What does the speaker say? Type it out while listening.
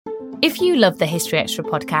If you love the History Extra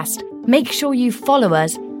podcast, make sure you follow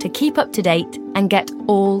us to keep up to date and get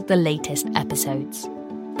all the latest episodes.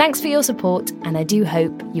 Thanks for your support, and I do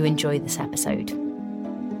hope you enjoy this episode.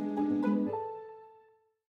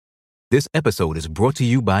 This episode is brought to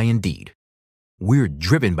you by Indeed. We're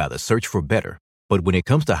driven by the search for better, but when it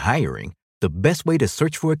comes to hiring, the best way to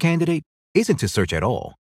search for a candidate isn't to search at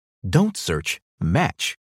all. Don't search,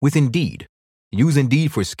 match with Indeed. Use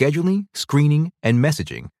Indeed for scheduling, screening, and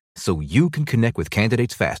messaging so you can connect with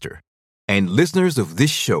candidates faster. And listeners of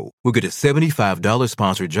this show will get a $75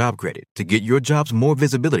 sponsored job credit to get your jobs more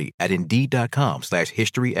visibility at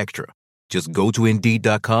Indeed.com/historyextra. Just go to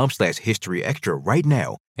Indeed.com/historyextra right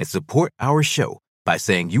now and support our show by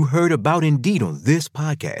saying you heard about Indeed on this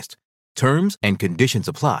podcast. Terms and conditions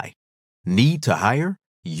apply. Need to hire?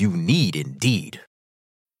 You need Indeed.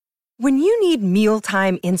 When you need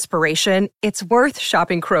mealtime inspiration, it's worth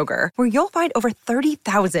shopping Kroger, where you'll find over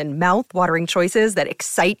 30,000 mouth-watering choices that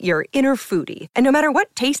excite your inner foodie. And no matter what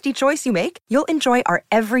tasty choice you make, you'll enjoy our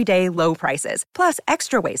everyday low prices, plus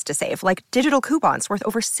extra ways to save, like digital coupons worth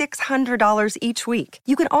over $600 each week.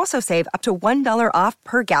 You can also save up to $1 off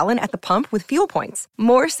per gallon at the pump with fuel points.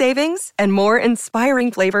 More savings and more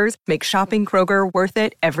inspiring flavors make shopping Kroger worth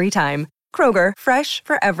it every time. Kroger, fresh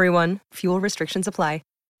for everyone. Fuel restrictions apply.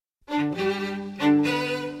 It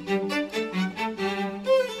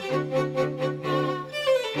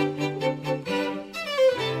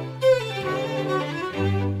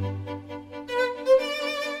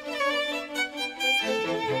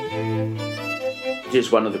is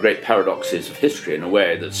one of the great paradoxes of history, in a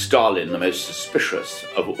way, that Stalin, the most suspicious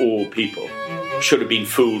of all people, should have been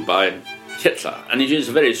fooled by Hitler. And it is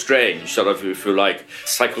a very strange sort of, if you like,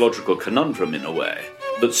 psychological conundrum, in a way,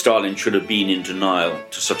 that Stalin should have been in denial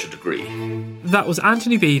to such a degree. That was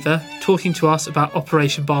Anthony Beaver talking to us about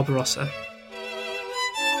Operation Barbarossa.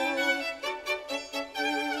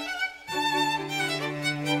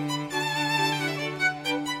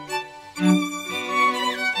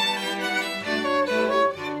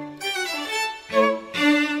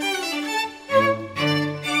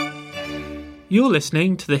 You're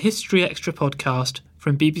listening to the History Extra podcast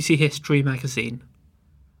from BBC History magazine.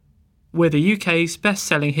 We're the UK's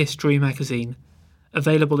best-selling history magazine,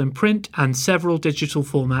 available in print and several digital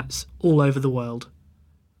formats all over the world.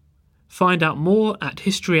 Find out more at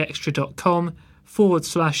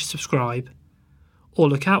historyextra.com/subscribe, or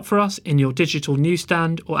look out for us in your digital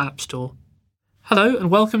newsstand or app store. Hello and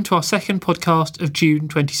welcome to our second podcast of June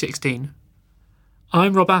 2016.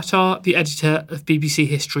 I'm Rob Attar, the editor of BBC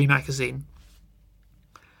History magazine.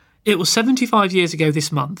 It was 75 years ago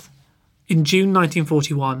this month, in June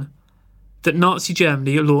 1941, that Nazi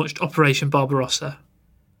Germany launched Operation Barbarossa.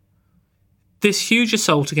 This huge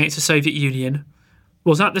assault against the Soviet Union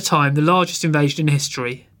was at the time the largest invasion in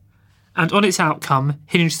history, and on its outcome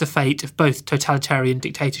hinged the fate of both totalitarian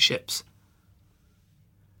dictatorships.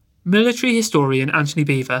 Military historian Anthony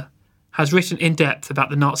Beaver has written in depth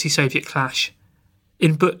about the Nazi-Soviet clash,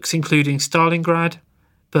 in books including Stalingrad,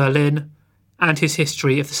 Berlin, and his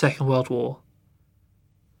history of the Second World War.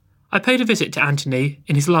 I paid a visit to Anthony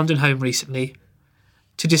in his London home recently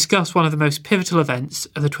to discuss one of the most pivotal events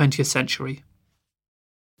of the 20th century.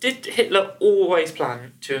 Did Hitler always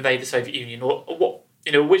plan to invade the Soviet Union, or what?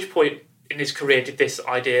 At which point in his career did this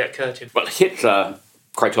idea occur to him? Well, Hitler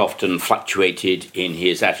quite often fluctuated in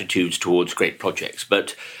his attitudes towards great projects,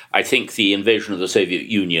 but I think the invasion of the Soviet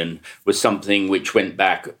Union was something which went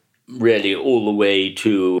back really all the way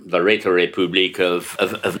to the Räterepublik of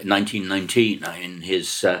 1919. I mean,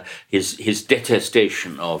 his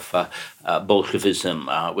detestation of Bolshevism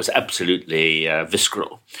was absolutely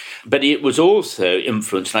visceral. But it was also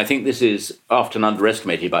influenced, and I think this is often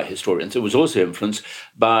underestimated by historians, it was also influenced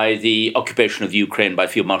by the occupation of Ukraine by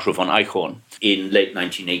Field Marshal von Eichhorn in late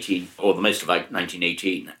 1918, or the most of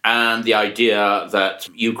 1918, and the idea that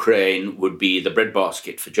Ukraine would be the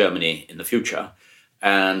breadbasket for Germany in the future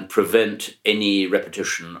and prevent any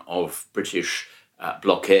repetition of British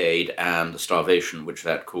blockade and the starvation which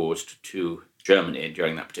that caused to Germany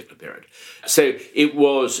during that particular period. So it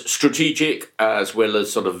was strategic as well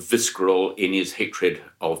as sort of visceral in his hatred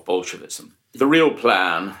of Bolshevism. The real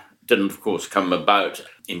plan didn't, of course, come about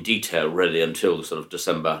in detail really until sort of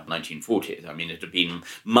December 1940. I mean, it had been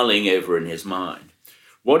mulling over in his mind.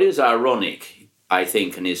 What is ironic, I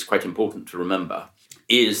think, and is quite important to remember,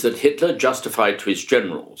 is that Hitler justified to his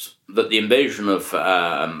generals that the invasion of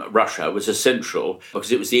Russia was essential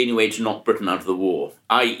because it was the only way to knock Britain out of the war,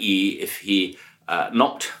 i.e. if he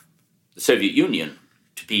knocked the Soviet Union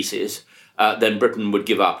to pieces, then Britain would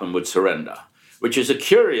give up and would surrender. which is a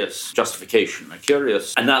curious justification, a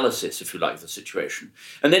curious analysis, if you like, of the situation.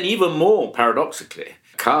 And then even more paradoxically,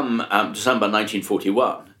 come December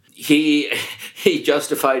 1941, he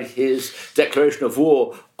justified his declaration of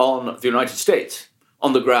war on the United States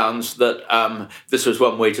on the grounds that this was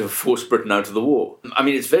one way to force Britain out of the war. I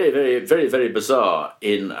mean, it's very, very, very, very bizarre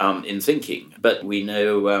in thinking. But we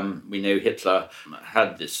know Hitler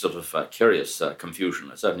had this sort of curious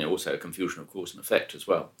confusion, certainly also a confusion of cause and effect as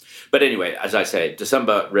well. But anyway, as I say,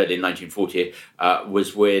 December really 1940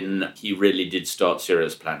 was when he really did start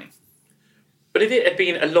serious planning. But if it had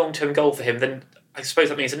been a long-term goal for him, then I suppose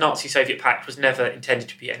that means the Nazi-Soviet pact was never intended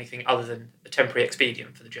to be anything other than a temporary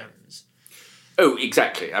expedient for the Germans. Oh,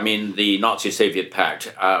 exactly. I mean, the Nazi-Soviet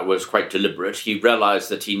pact was quite deliberate. He realised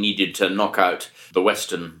that he needed to knock out the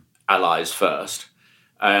Western allies first,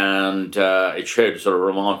 and it showed sort of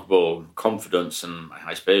remarkable confidence and,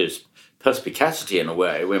 I suppose, perspicacity in a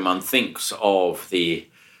way when one thinks of the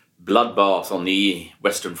bloodbath on the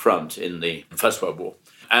Western Front in the First World War.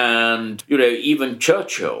 And, even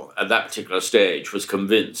Churchill at that particular stage was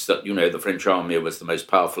convinced that, the French army was the most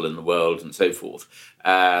powerful in the world and so forth,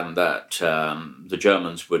 and that the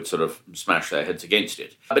Germans would sort of smash their heads against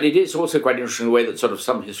it. But it is also quite interesting the way that sort of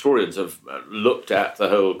some historians have looked at the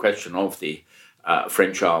whole question of the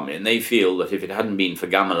French army, and they feel that if it hadn't been for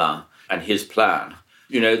Gamelin and his plan,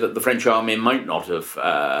 that the French army might not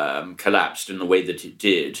have collapsed in the way that it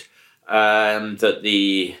did, and that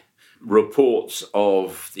the reports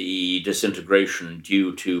of the disintegration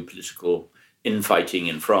due to political infighting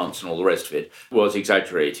in France and all the rest of it was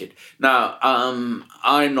exaggerated. Now, I'm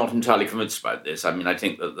not entirely convinced about this. I mean, I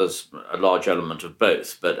think that there's a large element of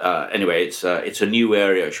both. But anyway, it's a new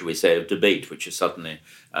area, shall we say, of debate, which has suddenly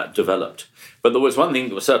developed. But there was one thing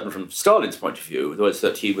that was certain from Stalin's point of view, was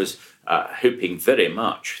that he was hoping very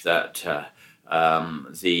much that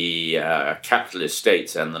the capitalist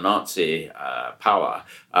states and the Nazi power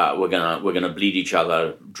were going to bleed each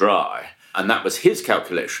other dry. And that was his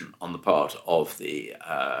calculation on the part of the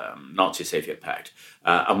Nazi-Soviet pact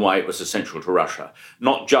and why it was essential to Russia.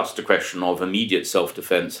 Not just a question of immediate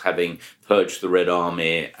self-defense, having purged the Red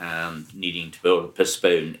Army and needing to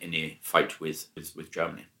postpone any fight with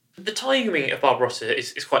Germany. The timing of Barbarossa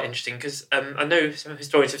is quite interesting because I know some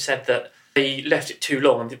historians have said that they left it too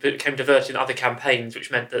long and it became diverted in other campaigns,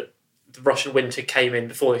 which meant that the Russian winter came in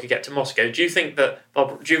before they could get to Moscow. Do you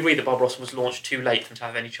agree that Barbarossa was launched too late for them to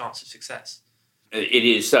have any chance of success? It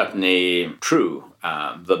is certainly true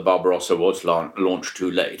that Barbarossa was launched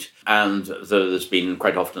too late, and there's been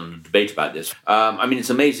quite often a debate about this. I mean, it's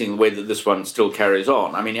amazing the way that this one still carries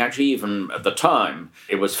on. I mean, actually, even at the time,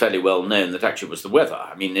 it was fairly well known that actually it was the weather.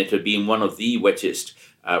 I mean, it had been one of the wettest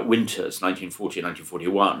winters, 1940,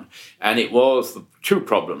 1941, and it was two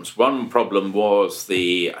problems. One problem was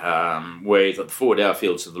the way that the forward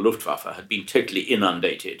airfields of the Luftwaffe had been totally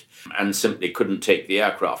inundated and simply couldn't take the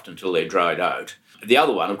aircraft until they dried out. The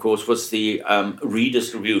other one, of course, was the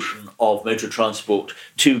redistribution of motor transport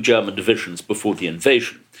to German divisions before the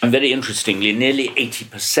invasion. And very interestingly, nearly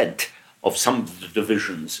 80% of some of the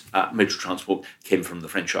divisions' motor transport came from the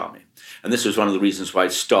French army. And this was one of the reasons why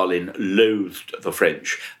Stalin loathed the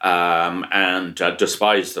French and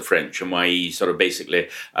despised the French, and why he sort of basically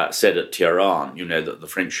said at Tehran, that the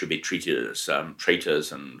French should be treated as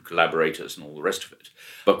traitors and collaborators and all the rest of it,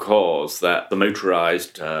 because that the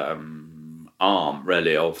motorized arm,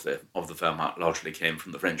 really, of the Wehrmacht largely came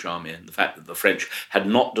from the French army, and the fact that the French had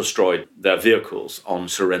not destroyed their vehicles on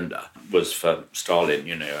surrender was for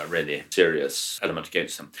Stalin, a really serious element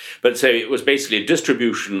against them. But so it was basically a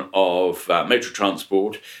distribution of motor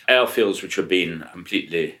transport, airfields which had been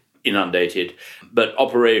completely inundated, but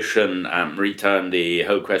Operation returned the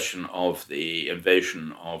whole question of the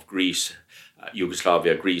invasion of Greece,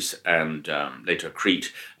 Yugoslavia, Greece, and later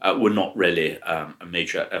Crete, were not really a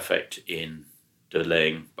major effect in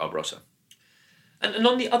delaying Barbarossa. And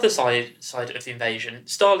on the other side of the invasion,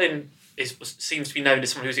 Stalin seems to be known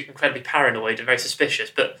as someone who's incredibly paranoid and very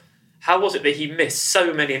suspicious, but how was it that he missed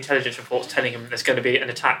so many intelligence reports telling him there's going to be an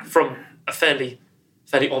attack from a fairly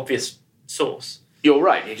obvious source? You're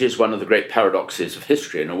right. It is one of the great paradoxes of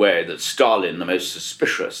history, in a way, that Stalin, the most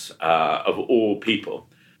suspicious of all people,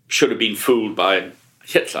 should have been fooled by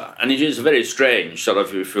Hitler. And it is a very strange sort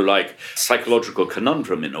of, if you like, psychological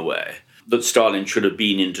conundrum, in a way, that Stalin should have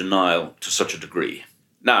been in denial to such a degree.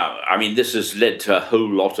 Now, I mean, this has led to a whole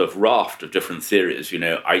lot of raft of different theories,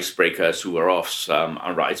 icebreaker Suvorov's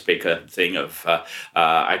icebreaker thing of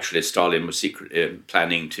actually Stalin was secretly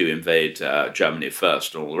planning to invade Germany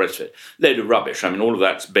first and all the rest of it. Load of rubbish. I mean, all of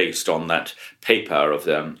that's based on that paper of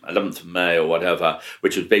the 11th of May or whatever,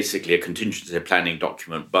 which was basically a contingency planning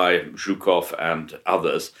document by Zhukov and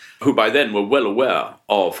others, who by then were well aware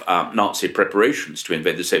of Nazi preparations to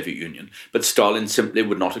invade the Soviet Union, but Stalin simply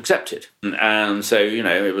would not accept it. And so,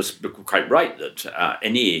 it was quite right that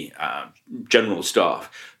any general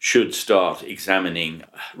staff should start examining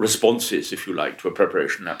responses, if you like, to a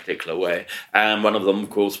preparation in that particular way. And one of them, of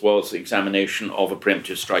course, was the examination of a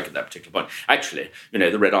preemptive strike at that particular point. Actually,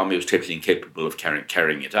 the Red Army was totally incapable of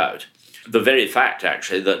carrying it out. The very fact,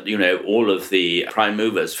 actually, that, all of the prime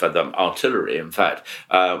movers for the artillery, in fact,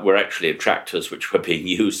 were actually tractors which were being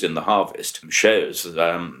used in the harvest, shows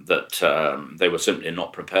that they were simply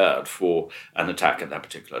not prepared for an attack at that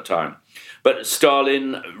particular time. But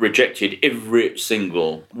Stalin rejected every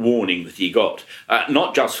single warning that he got,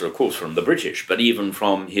 not just, of course, from the British, but even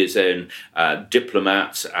from his own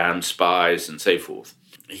diplomats and spies and so forth.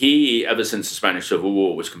 He, ever since the Spanish Civil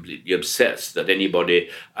War, was completely obsessed that anybody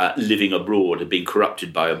living abroad had been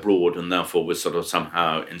corrupted by abroad and therefore was sort of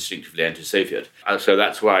somehow instinctively anti-Soviet. So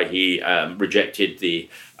that's why he rejected the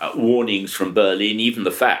warnings from Berlin, even the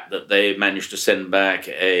fact that they managed to send back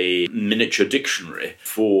a miniature dictionary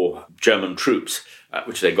for German troops,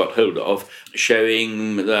 which they got hold of,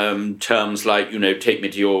 showing terms like, take me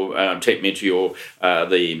to your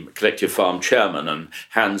the collective farm chairman and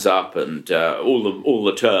hands up and all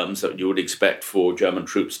the terms that you would expect for German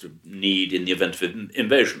troops to need in the event of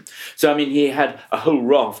invasion. So, I mean, he had a whole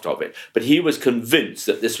raft of it, but he was convinced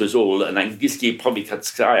that this was all an angielskie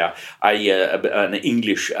provokatskaya, an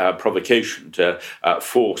English provocation to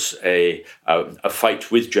force a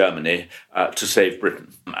fight with Germany to save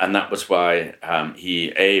Britain. And that was why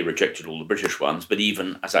he, rejected all the British ones, but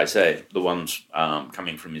even, as I say, the ones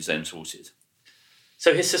coming from his own sources.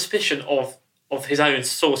 So his suspicion of his own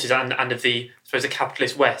sources and of the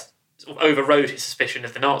capitalist West sort of overrode his suspicion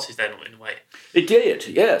of the Nazis then, in a way. It did,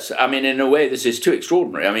 yes. I mean, in a way, this is too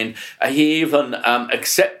extraordinary. I mean, he even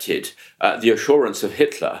accepted the assurance of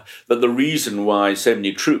Hitler that the reason why so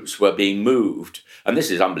many troops were being moved, and this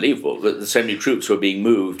is unbelievable, that so many troops were being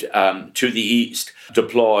moved to the east,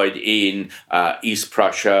 deployed in East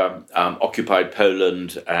Prussia, occupied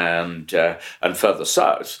Poland, and further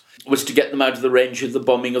south, was to get them out of the range of the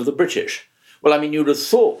bombing of the British. Well, I mean, you'd have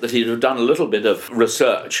thought that he'd have done a little bit of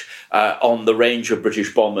research on the range of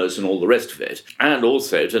British bombers and all the rest of it, and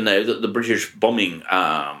also to know that the British bombing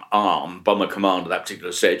bomber command at that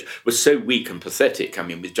particular stage was so weak and pathetic, I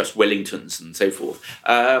mean, with just Wellingtons and so forth,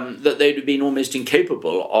 that they'd have been almost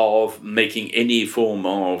incapable of making any form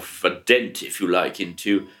of a dent, if you like,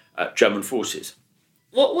 into German forces.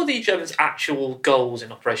 What were the Germans' actual goals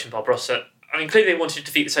in Operation Barbarossa? I mean, clearly they wanted to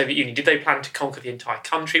defeat the Soviet Union. Did they plan to conquer the entire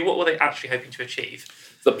country? What were they actually hoping to achieve?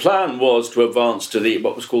 The plan was to advance to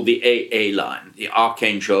what was called the AA line, the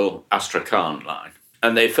Archangel-Astrakhan line.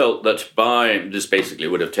 And they felt that this basically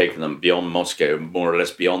would have taken them beyond Moscow, more or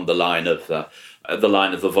less beyond the line of the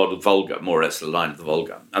Volga, more or less the line of the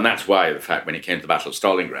Volga. And that's why, in fact, when it came to the Battle of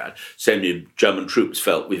Stalingrad, so many German troops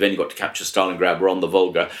felt we've only got to capture Stalingrad, we're on the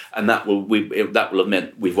Volga, and that will have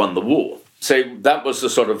meant we've won the war. So that was the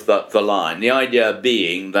sort of the line. The idea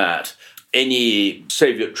being that any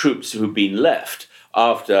Soviet troops who'd been left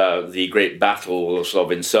after the great battles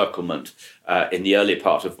of encirclement in the early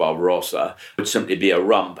part of Barbarossa would simply be a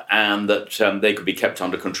rump, and that they could be kept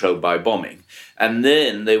under control by bombing. And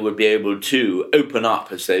then they would be able to open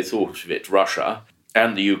up, as they thought of it, Russia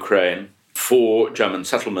and the Ukraine for German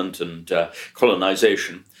settlement and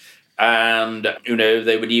colonization. And,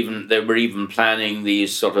 they were even planning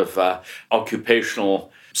these sort of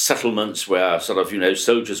occupational settlements where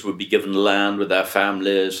soldiers would be given land with their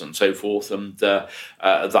families and so forth. And the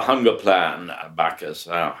hunger plan, Bacchus'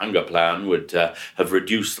 hunger plan, would have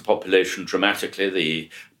reduced the population dramatically. The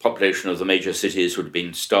population of the major cities would have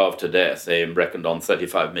been starved to death. They reckoned on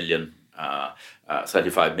 35 million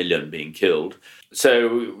being killed.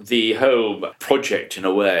 So the whole project, in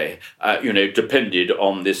a way, depended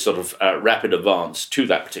on this sort of rapid advance to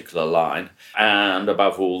that particular line, and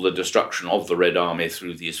above all, the destruction of the Red Army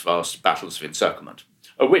through these vast battles of encirclement,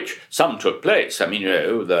 of which some took place. I mean,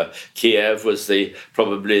 the Kiev was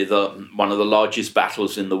probably one of the largest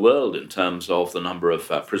battles in the world in terms of the number of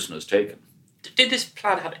prisoners taken. Did this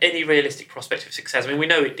plan have any realistic prospect of success? I mean, we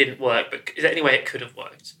know it didn't work, but is there any way it could have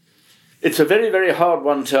worked? It's a very, very hard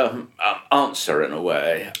one to answer, in a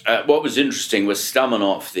way. What was interesting was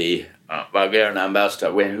Stamanov, the Bulgarian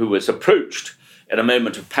ambassador, who was approached in a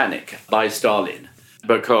moment of panic by Stalin,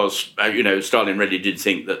 because, Stalin really did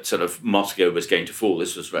think that sort of Moscow was going to fall.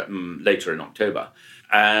 This was later in October,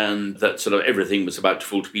 and that sort of everything was about to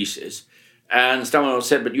fall to pieces. And Stalin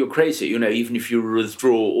said, but you're crazy, even if you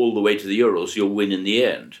withdraw all the way to the Urals, you'll win in the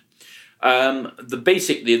end.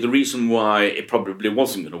 Basically, the reason why it probably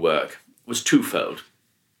wasn't going to work was twofold.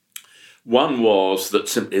 One was that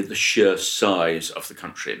simply the sheer size of the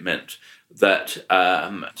country meant that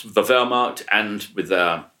the Wehrmacht, and with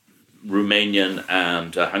their Romanian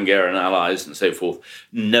and Hungarian allies and so forth,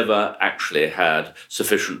 never actually had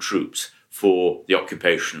sufficient troops for the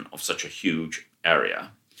occupation of such a huge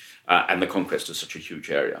area and the conquest of such a huge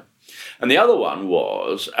area. And the other one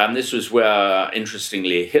was, and this was where,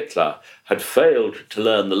 interestingly, Hitler had failed to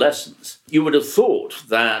learn the lessons. You would have thought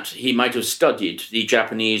that he might have studied the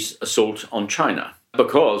Japanese assault on China,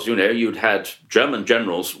 because, you'd had German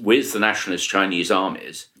generals with the nationalist Chinese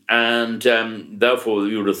armies, and therefore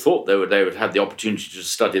you would have thought they would have the opportunity to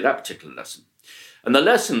study that particular lesson. And the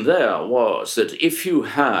lesson there was that if you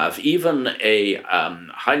have even a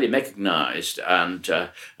highly mechanized and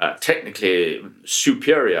technically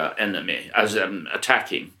superior enemy as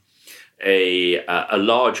attacking a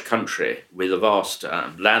large country with a vast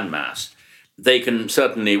landmass, they can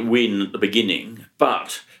certainly win at the beginning,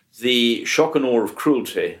 but the shock and awe of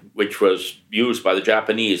cruelty, which was used by the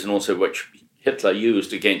Japanese and also which Hitler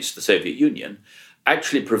used against the Soviet Union,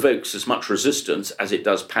 actually provokes as much resistance as it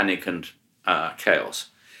does panic and chaos.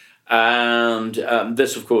 And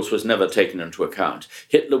this, of course, was never taken into account.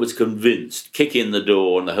 Hitler was convinced, kick in the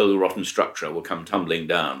door and the whole rotten structure will come tumbling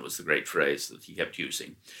down, was the great phrase that he kept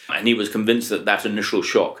using. And he was convinced that that initial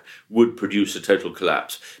shock would produce a total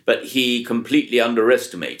collapse. But he completely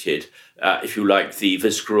underestimated, if you like, the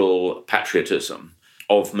visceral patriotism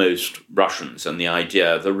of most Russians and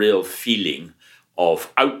the real feeling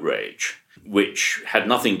of outrage, which had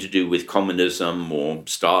nothing to do with communism or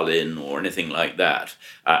Stalin or anything like that,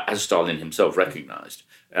 as Stalin himself recognized.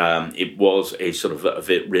 It was a sort of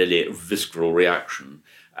a really visceral reaction,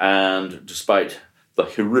 and despite the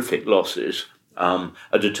horrific losses,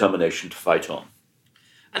 a determination to fight on.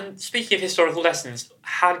 And speaking of historical lessons,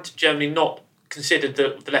 had Germany not considered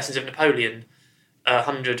the lessons of Napoleon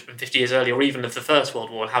 150 years earlier, or even of the First World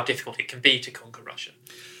War, and how difficult it can be to conquer Russia?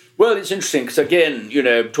 Well, it's interesting because, again,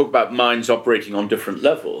 talk about minds operating on different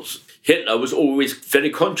levels. Hitler was always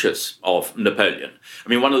very conscious of Napoleon. I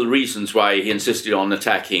mean, one of the reasons why he insisted on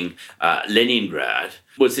attacking Leningrad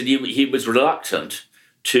was that he was reluctant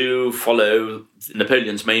to follow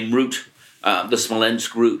Napoleon's main route, the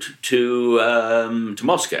Smolensk route to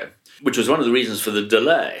Moscow, which was one of the reasons for the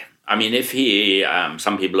delay. I mean,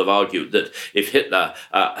 some people have argued that if Hitler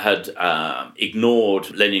had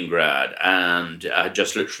ignored Leningrad and had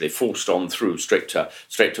just literally forced on through straight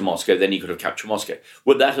to Moscow, then he could have captured Moscow.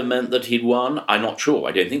 Would that have meant that he'd won? I'm not sure.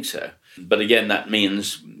 I don't think so. But again, that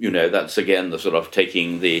means, that's again the sort of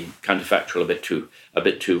taking the counterfactual a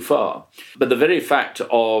bit too far. But the very fact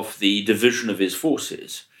of the division of his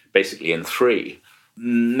forces, basically in three,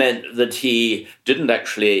 meant that he didn't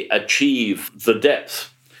actually achieve the depth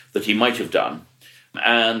that he might have done,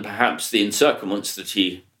 and perhaps the encirclements that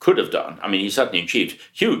he could have done. I mean, he certainly achieved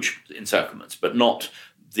huge encirclements, but not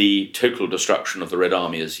the total destruction of the Red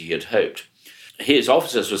Army as he had hoped. His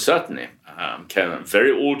officers were certainly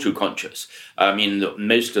very all too conscious. I mean,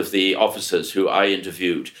 most of the officers who I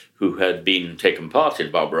interviewed who had been taken part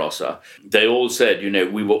in Barbarossa, they all said,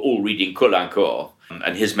 we were all reading Caulaincourt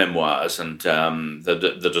and his memoirs and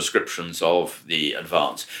the descriptions of the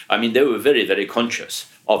advance. I mean, they were very, very conscious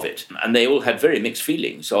of it. And they all had very mixed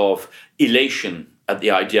feelings of elation at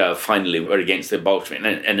the idea of finally we're against the Bolshevik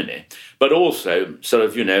enemy, but also sort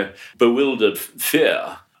of, bewildered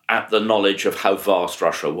fear at the knowledge of how vast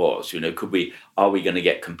Russia was. Are we going to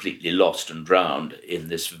get completely lost and drowned in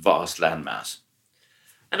this vast landmass?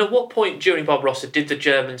 And at what point during Barbarossa did the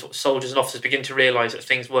German soldiers and officers begin to realise that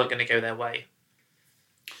things weren't going to go their way?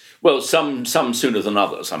 Well, some sooner than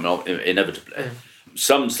others, inevitably.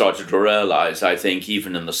 Some started to realise, I think,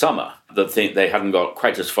 even in the summer, that they hadn't got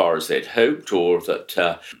quite as far as they'd hoped, or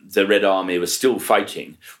that the Red Army was still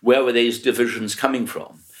fighting. Where were these divisions coming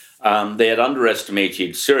from? They had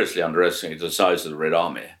seriously underestimated the size of the Red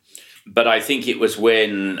Army. But I think it was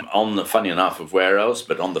when, funny enough, of where else,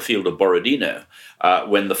 but on the field of Borodino,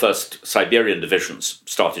 when the first Siberian divisions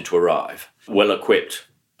started to arrive, well-equipped,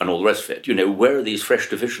 and all the rest of it. Where are these fresh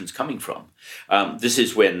divisions coming from? This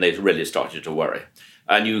is when they really started to worry.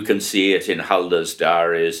 And you can see it in Halder's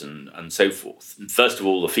diaries and so forth. And first of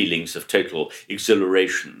all, the feelings of total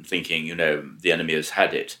exhilaration, thinking, the enemy has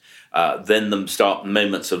had it. Then them start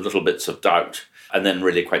moments of little bits of doubt, and then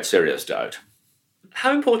really quite serious doubt.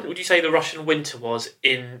 How important would you say the Russian winter was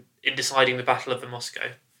in deciding the Battle of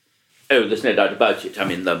Moscow? Oh, there's no doubt about it. I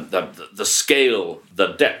mean, the scale, the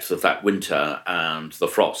depth of that winter and the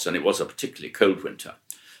frost, and it was a particularly cold winter.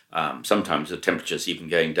 Sometimes the temperatures even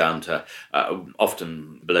going down to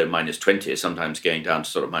often below minus 20, sometimes going down to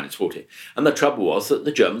sort of minus 40. And the trouble was that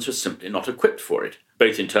the Germans were simply not equipped for it,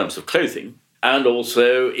 both in terms of clothing and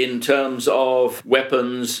also in terms of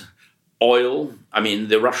weapons, oil. I mean,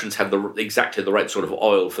 the Russians had exactly the right sort of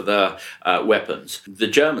oil for their weapons. The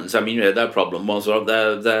Germans, I mean, their problem was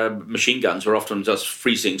their machine guns were often just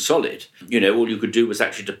freezing solid. All you could do was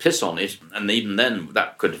actually to piss on it, and even then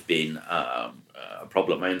that could have been a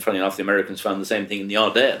problem. I mean, funny enough, the Americans found the same thing in the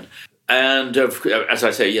Ardennes. And as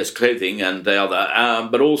I say, yes, clothing and the other,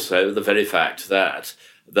 but also the very fact that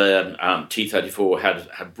the T-34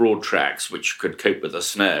 had broad tracks which could cope with the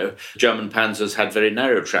snow. German panzers had very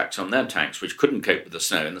narrow tracks on their tanks which couldn't cope with the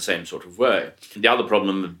snow in the same sort of way. The other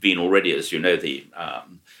problem had been already, as you know, the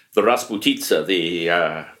Rasputitsa,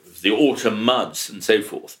 the autumn muds and so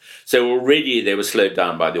forth. So already they were slowed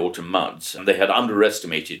down by the autumn muds, and they had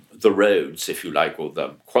underestimated the roads, if you like, or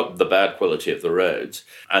the bad quality of the roads,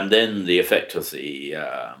 and then the effect of the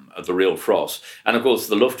real frost. And of course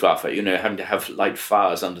the Luftwaffe, having to have light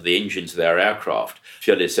fires under the engines of their aircraft,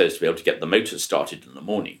 purely so as to be able to get the motors started in the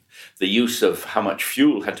morning. The use of how much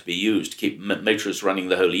fuel had to be used to keep motors running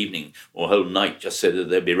the whole evening or whole night just so that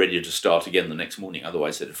they'd be ready to start again the next morning,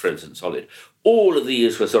 otherwise they'd have frozen solid. All of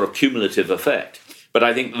these were sort of cumulative effect. But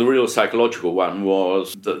I think the real psychological one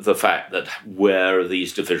was the fact that where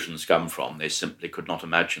these divisions come from, they simply could not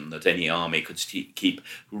imagine that any army could keep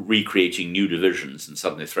recreating new divisions and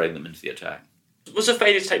suddenly throwing them into the attack. Was the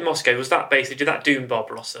failure to take Moscow, did that doom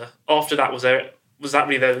Barbarossa? After that, was that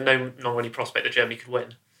really there no any prospect that Germany could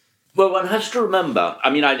win? Well, one has to remember, I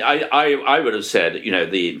mean, I would have said,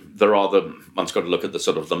 one's got to look at the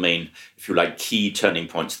sort of the main, if you like, key turning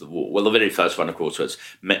points of the war. Well, the very first one, of course, was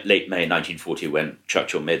late May 1940 when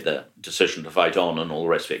Churchill made the decision to fight on and all the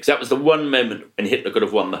rest of it. Because that was the one moment when Hitler could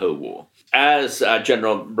have won the whole war. As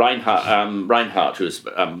General Reinhardt, who was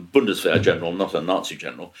Bundeswehr general, not a Nazi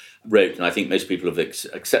general, wrote, and I think most people have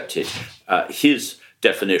accepted, his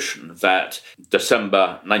definition that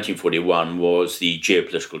December 1941 was the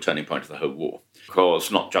geopolitical turning point of the whole war. Because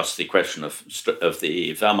not just the question of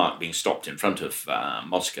the Wehrmacht being stopped in front of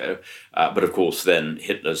Moscow, but of course then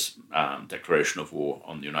Hitler's declaration of war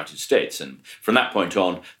on the United States. And from that point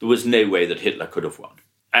on, there was no way that Hitler could have won.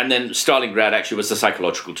 And then Stalingrad actually was the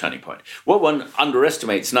psychological turning point. What one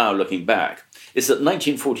underestimates now looking back is that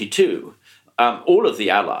 1942, all of the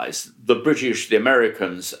Allies, the British, the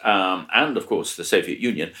Americans, and of course the Soviet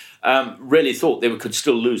Union, really thought they could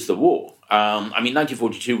still lose the war.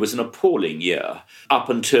 1942 was an appalling year up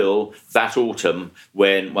until that autumn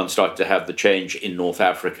when one started to have the change in North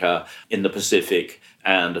Africa, in the Pacific,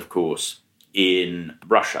 and of course in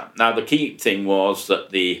Russia. Now the key thing was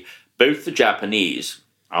that both the Japanese,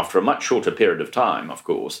 after a much shorter period of time, of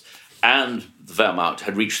course, and the Wehrmacht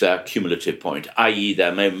had reached their cumulative point, i.e.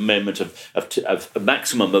 their moment of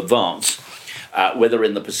maximum advance, whether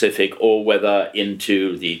in the Pacific or whether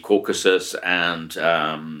into the Caucasus and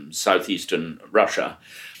southeastern Russia,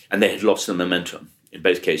 and they had lost the momentum in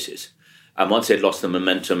both cases. And once they'd lost the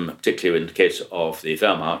momentum, particularly in the case of the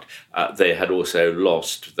Wehrmacht, they had also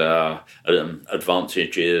lost their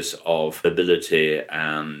advantages of ability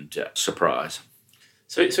and surprise.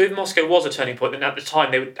 So if Moscow was a turning point, then at the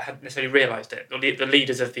time they hadn't necessarily realised it, or the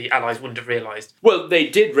leaders of the Allies wouldn't have realised. Well, they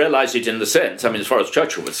did realise it in the sense, as far as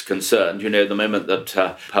Churchill was concerned, the moment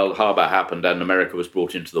that Pearl Harbor happened and America was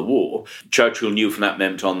brought into the war, Churchill knew from that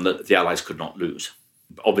moment on that the Allies could not lose.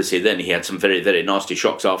 Obviously, then he had some very, very nasty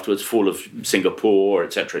shocks afterwards, fall of Singapore,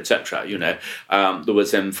 etc., etc. There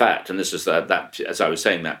was, in fact, and this is that, as I was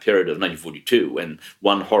saying, that period of 1942 when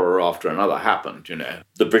one horror after another happened.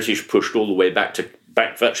 The British pushed all the way back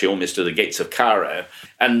virtually almost to the gates of Cairo.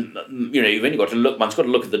 And, you've only got to look, one's got to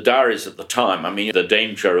look at the diaries at the time. The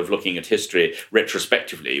danger of looking at history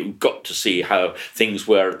retrospectively, you've got to see how things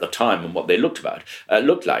were at the time and what they looked like.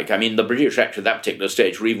 The British actually at that particular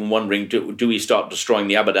stage were even wondering, do we start destroying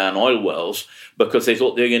the Abadan oil wells? Because they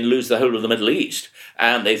thought they were going to lose the whole of the Middle East.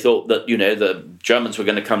 And they thought that, the Germans were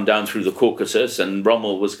going to come down through the Caucasus and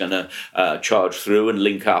Rommel was going to charge through and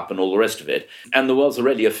link up and all the rest of it. And there was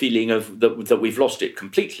already a feeling that we've lost it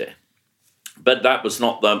completely. But that was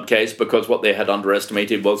not the case because what they had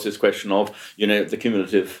underestimated was this question of, the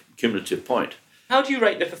cumulative point. How do you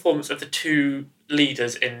rate the performance of the two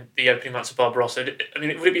leaders in the opening months of Barbarossa? Would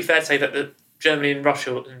it be fair to say that Germany and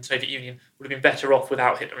Russia and the Soviet Union would have been better off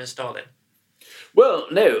without Hitler and Stalin? Well,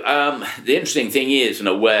 no. The interesting thing is, in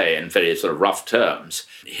a way, in very sort of rough terms,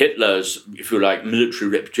 Hitler's, if you like, military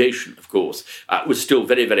reputation, of course, was still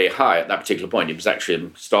very, very high at that particular point. It was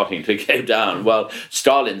actually starting to go down, while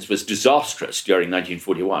Stalin's was disastrous during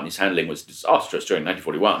 1941. His handling was disastrous during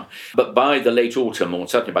 1941. But by the late autumn, or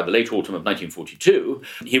certainly by the late autumn of 1942,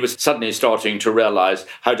 he was suddenly starting to realize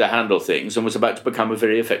how to handle things and was about to become a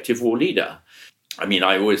very effective war leader. I mean,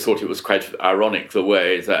 I always thought it was quite ironic the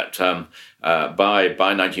way that by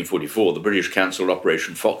 1944, the British cancelled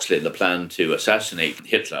Operation Foxley, the plan to assassinate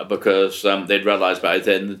Hitler, because they'd realised by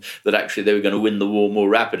then that actually they were going to win the war more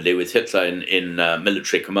rapidly with Hitler in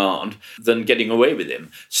military command than getting away with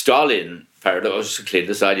him. Stalin paradoxically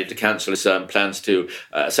decided to cancel his plans to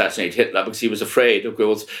assassinate Hitler because he was afraid, of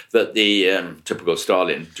course, that the typical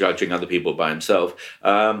Stalin, judging other people by himself,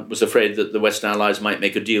 was afraid that the Western Allies might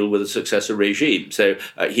make a deal with a successor regime. So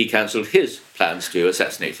he cancelled his plans to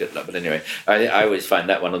assassinate Hitler. But anyway, I always find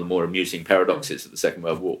that one of the more amusing paradoxes of the Second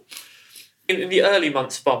World War. In the early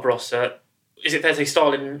months of Barbarossa, is it fair to say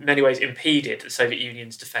Stalin in many ways impeded the Soviet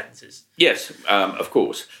Union's defences? Yes, of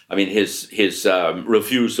course. I mean, his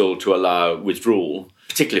refusal to allow withdrawal,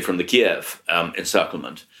 particularly from the Kiev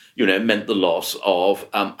encirclement, meant the loss of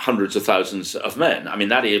hundreds of thousands of men. I mean,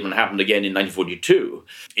 that even happened again in 1942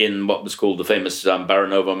 in what was called the famous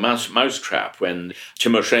Barbarossa mousetrap, when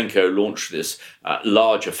Timoshenko launched this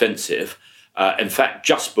large offensive. In fact,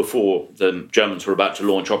 just before the Germans were about to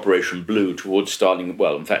launch Operation Blue towards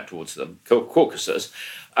towards the Caucasus,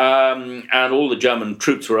 and all the German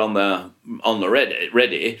troops were on the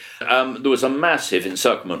ready. There was a massive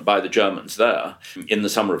encirclement by the Germans there in the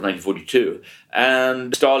summer of 1942,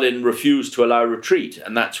 and Stalin refused to allow retreat,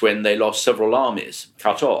 and that's when they lost several armies,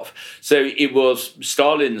 cut off. So it was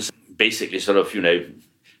Stalin's basically sort of, in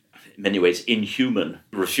many ways inhuman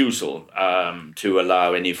refusal to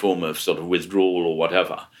allow any form of sort of withdrawal or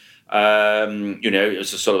whatever. It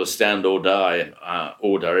was a sort of a stand or die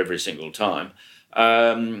order every single time.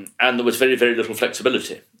 And there was very, very little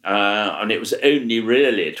flexibility. And it was only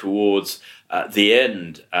really towards the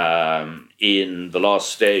end, in the last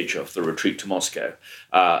stage of the retreat to Moscow,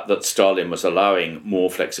 that Stalin was allowing more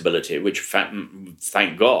flexibility, which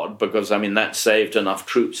thank God, because, that saved enough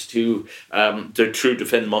troops to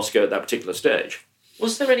defend Moscow at that particular stage.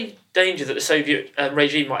 Was there any danger that the Soviet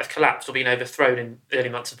regime might have collapsed or been overthrown in the early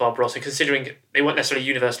months of Barbarossa, considering they weren't necessarily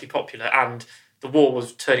universally popular and the war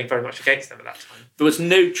was turning very much against them at that time? There was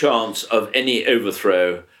no chance of any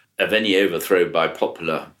overthrow by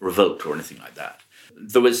popular revolt or anything like that.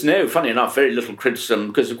 There was funny enough, very little criticism,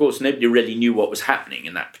 because, of course, nobody really knew what was happening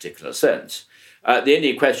in that particular sense. The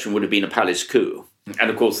only question would have been a palace coup. And,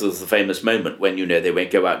 of course, there's the famous moment when, they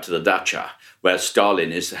won't go out to the dacha, where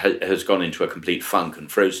Stalin has gone into a complete funk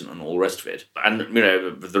and frozen and all the rest of it. And,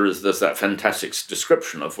 there's that fantastic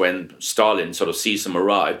description of when Stalin sort of sees them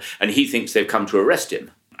arrive and he thinks they've come to arrest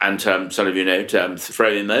him and to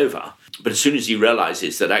throw him over. But as soon as he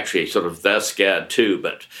realises that actually sort of they're scared too,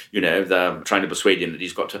 but, they're trying to persuade him that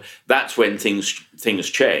he's got to... That's when things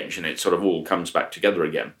change and it sort of all comes back together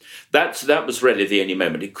again. That was really the only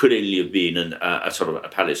moment. It could only have been a sort of a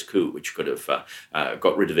palace coup which could have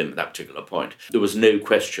got rid of him at that particular point. There was no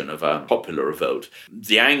question of a popular revolt.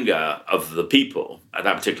 The anger of the people at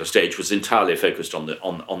that particular stage was entirely focused on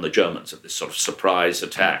the Germans, of this sort of surprise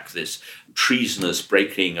attack, this treasonous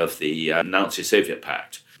breaking of the Nazi-Soviet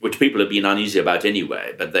pact, which people had been uneasy about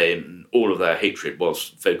anyway, but all of their hatred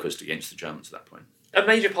was focused against the Germans at that point. A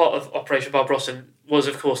major part of Operation Barbarossa was,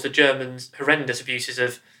 of course, the Germans' horrendous abuses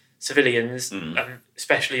of civilians,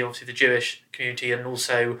 especially, obviously, the Jewish community and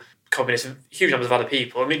also communists and huge numbers of other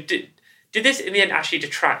people. I mean, did this, in the end, actually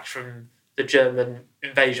detract from the German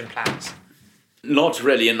invasion plans? Not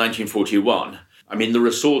really in 1941. I mean, the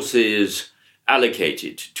resources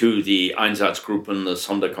allocated to the Einsatzgruppen, the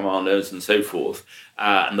Sonderkommandos and so forth,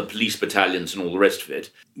 and the police battalions and all the rest of it,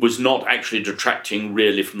 was not actually detracting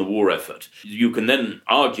really from the war effort. You can then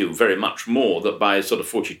argue very much more that by sort of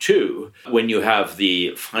 42, when you have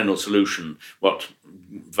the final solution, what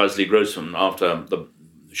Vasily Grossman, after the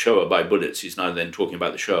Shoah by bullets, he's now then talking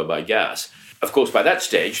about the Shoah by gas. Of course, by that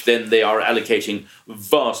stage, then they are allocating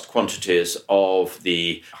vast quantities of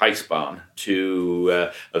the Reichsbahn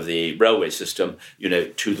of the railway system,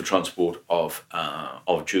 to the transport of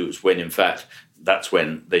Jews, when in fact that's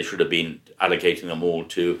when they should have been allocating them all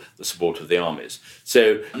to the support of the armies.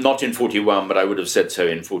 So not in 41, but I would have said so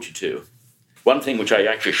in 42. One thing which I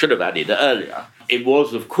actually should have added earlier, it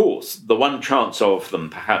was, of course, the one chance of them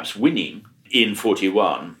perhaps winning in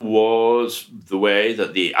 41 was the way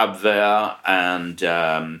that the Abwehr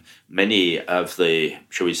and many of the,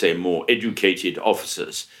 shall we say, more educated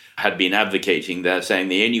officers had been advocating. They're saying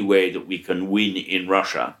the only way that we can win in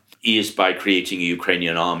Russia is by creating a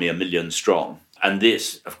Ukrainian army 1 million strong. And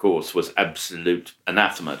this, of course, was absolute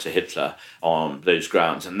anathema to Hitler on those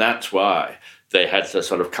grounds. And that's why they had to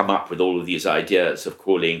sort of come up with all of these ideas of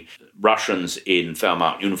calling Russians in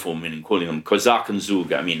Wehrmacht uniform, meaning calling them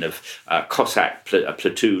Kosakenzuge, of Cossack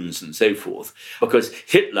platoons and so forth. Because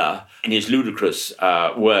Hitler, in his ludicrous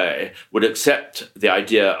way, would accept the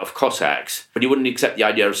idea of Cossacks, but he wouldn't accept the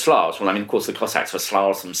idea of Slavs. Well, of course, the Cossacks were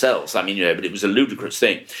Slavs themselves. But it was a ludicrous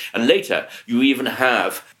thing. And later, you even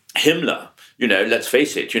have Himmler, let's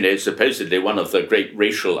face it, supposedly one of the great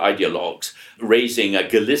racial ideologues, raising a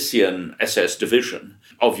Galician SS division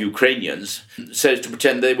of Ukrainians so as to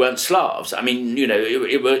pretend they weren't Slavs.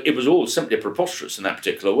 It was all simply preposterous in that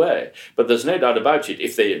particular way. But there's no doubt about it,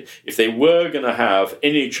 if they were going to have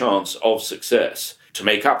any chance of success, to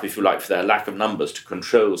make up, if you like, for their lack of numbers to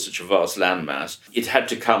control such a vast landmass, it had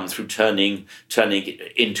to come through turning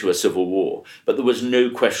it into a civil war. But there was no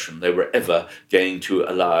question they were ever going to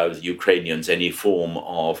allow the Ukrainians any form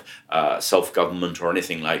of self-government or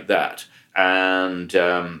anything like that. And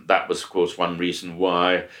that was, of course, one reason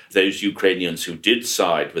why those Ukrainians who did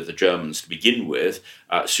side with the Germans to begin with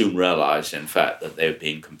soon realized, in fact, that they were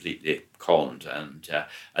being completely conned.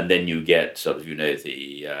 And then you get sort of,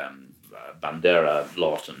 the Bandera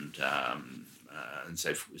lot and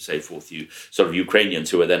so forth. You sort of Ukrainians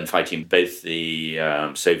who were then fighting both the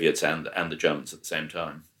Soviets and the Germans at the same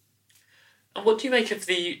time. And what do you make of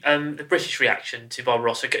the British reaction to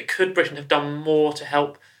Barbarossa? Could Britain have done more to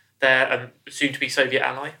help their soon-to-be Soviet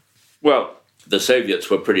ally? Well, the Soviets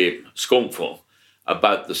were pretty scornful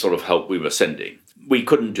about the sort of help we were sending. We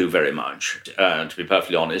couldn't do very much, to be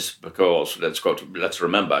perfectly honest, because let's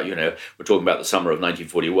remember, we're talking about the summer of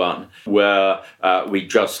 1941, where we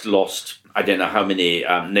just lost, I don't know how many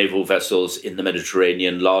naval vessels in the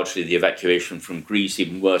Mediterranean, largely the evacuation from Greece,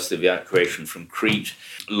 even worse, the evacuation from Crete,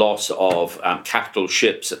 loss of capital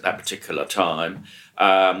ships at that particular time,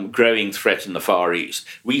 growing threat in the Far East.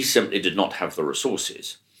 We simply did not have the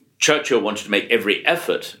resources. Churchill wanted to make every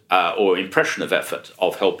effort or impression of effort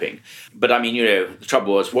of helping. But the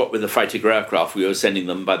trouble was, what with the fighter aircraft we were sending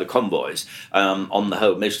them by the convoys? On the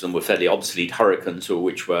whole, most of them were fairly obsolete Hurricanes, or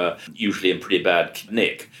which were usually in pretty bad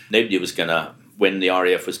nick. Nobody was going to, when the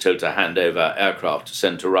RAF was told to hand over aircraft to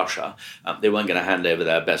send to Russia, they weren't going to hand over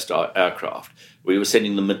their best aircraft. We were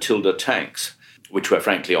sending them Matilda tanks, which were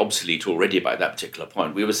frankly obsolete already by that particular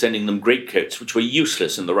point. We were sending them greatcoats, which were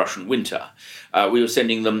useless in the Russian winter. We were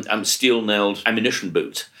sending them steel-nailed ammunition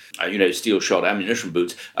boots, steel-shod ammunition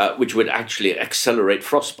boots, which would actually accelerate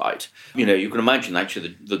frostbite. You can imagine,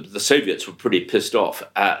 actually, the Soviets were pretty pissed off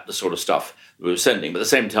at the sort of stuff we were sending. But at the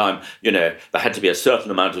same time, there had to be a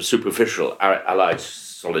certain amount of superficial Allied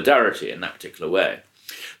solidarity in that particular way.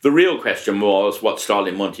 The real question was, what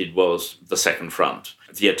Stalin wanted was the second front,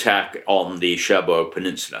 the attack on the Cherbourg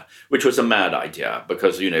Peninsula, which was a mad idea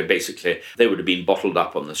because, basically they would have been bottled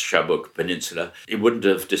up on the Cherbourg Peninsula. It wouldn't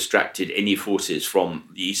have distracted any forces from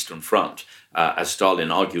the Eastern Front, as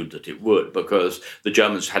Stalin argued that it would, because the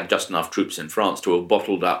Germans had just enough troops in France to have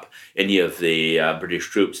bottled up any of the British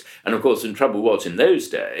troops. And of course, the trouble was, in those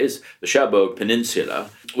days, the Cherbourg Peninsula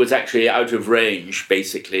was actually out of range,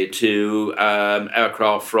 basically, to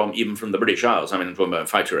aircraft even from the British Isles. I'm talking about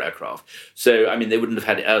fighter aircraft. So, they wouldn't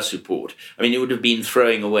have had air support. It would have been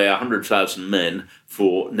throwing away 100,000 men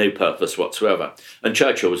for no purpose whatsoever. And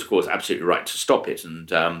Churchill was, of course, absolutely right to stop it. And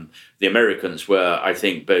the Americans were, I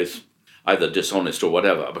think, both either dishonest or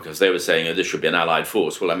whatever, because they were saying, this should be an Allied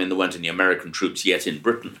force. Well, there weren't any American troops yet in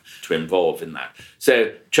Britain to involve in that.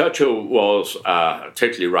 So Churchill was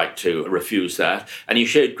totally right to refuse that. And he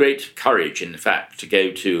showed great courage, in fact, to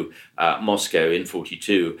go to Moscow in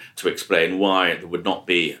 1942 to explain why there would not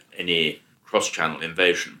be any cross-channel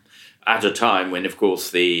invasion at a time when, of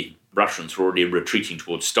course, the Russians were already retreating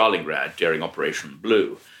towards Stalingrad during Operation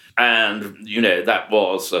Blue. And, that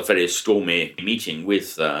was a very stormy meeting with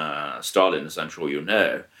Stalin, as I'm sure you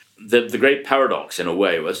know. The great paradox, in a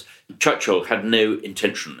way, was Churchill had no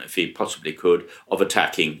intention, if he possibly could, of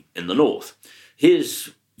attacking in the north.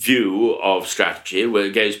 His view of strategy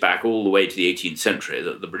goes back all the way to the 18th century,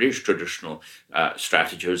 that the British traditional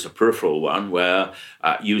strategy was a peripheral one, where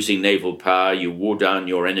using naval power, you wore down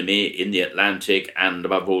your enemy in the Atlantic and,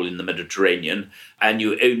 above all, in the Mediterranean, and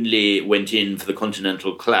you only went in for the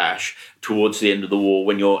continental clash towards the end of the war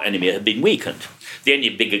when your enemy had been weakened. The only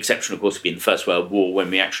big exception, of course, being the First World War, when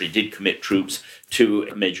we actually did commit troops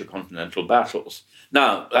to major continental battles.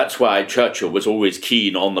 Now, that's why Churchill was always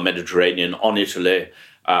keen on the Mediterranean, on Italy,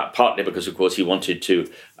 partly because, of course, he wanted to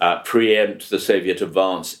preempt the Soviet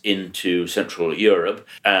advance into Central Europe.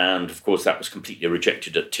 And, of course, that was completely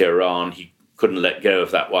rejected at Tehran. He couldn't let go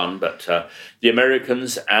of that one. But the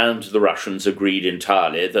Americans and the Russians agreed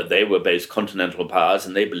entirely that they were both continental powers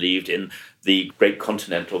and they believed in the great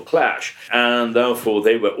continental clash. And therefore,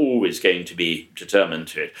 they were always going to be determined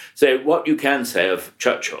to it. So what you can say of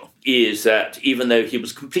Churchill is that even though he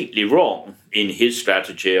was completely wrong in his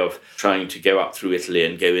strategy of trying to go up through Italy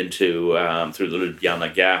and go into through the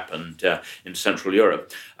Ljubljana Gap and into Central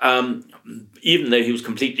Europe, even though he was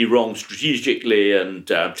completely wrong strategically and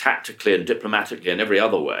tactically and diplomatically and every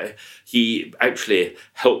other way, he actually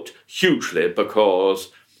helped hugely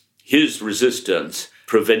because his resistance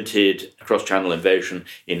prevented cross-channel invasion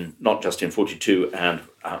in not just in 42 and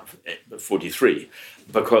 43,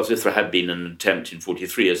 because if there had been an attempt in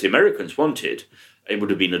 43, as the Americans wanted, it would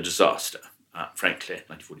have been a disaster, frankly,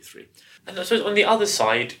 1943. And I suppose on the other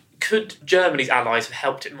side, could Germany's allies have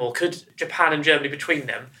helped it more? Could Japan and Germany between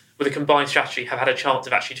them, with a combined strategy, have had a chance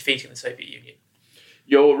of actually defeating the Soviet Union?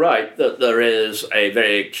 You're right that there is a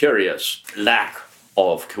very curious lack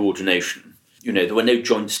of coordination. There were no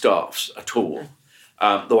joint staffs at all.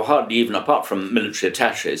 There were hardly even, apart from military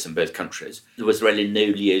attachés in both countries, there was really no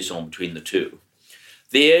liaison between the two.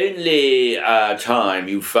 The only time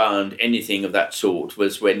you found anything of that sort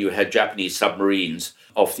was when you had Japanese submarines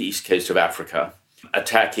off the east coast of Africa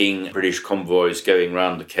attacking British convoys going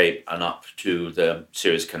round the Cape and up to the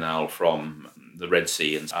Suez Canal from the Red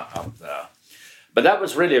Sea and up there. But that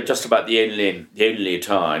was really just about the only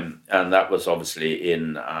time, and that was obviously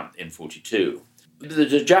in 42.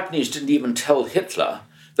 The Japanese didn't even tell Hitler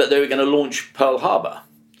that they were going to launch Pearl Harbor.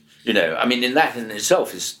 That in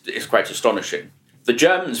itself is quite astonishing. The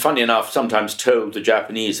Germans, funny enough, sometimes told the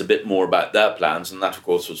Japanese a bit more about their plans, and that, of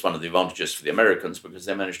course, was one of the advantages for the Americans because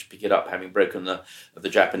they managed to pick it up, having broken the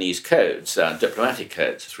Japanese codes, diplomatic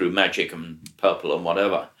codes, through magic and purple and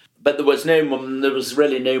whatever. But there was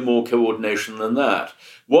really no more coordination than that.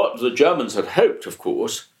 What the Germans had hoped, of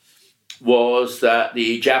course, was that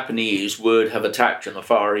the Japanese would have attacked in the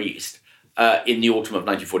Far East in the autumn of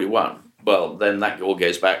 1941. Well, then that all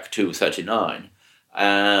goes back to 1939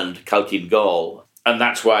 and Khalkhin Gol. And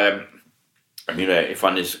that's why,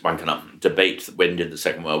 if one can debate when did the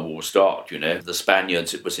Second World War start, the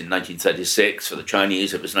Spaniards, it was in 1936, for the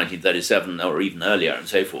Chinese, it was 1937 or even earlier and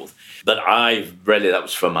so forth. But that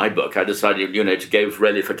was for my book, I decided, to go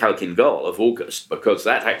really for Khalkhin Gol of August, because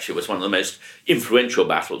that actually was one of the most influential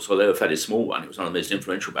battles, although a fairly small one. It was one of the most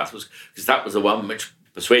influential battles, because that was the one which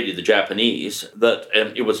persuaded the Japanese that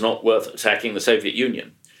it was not worth attacking the Soviet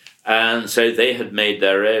Union. And so they had made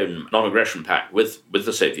their own non-aggression pact with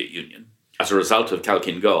the Soviet Union as a result of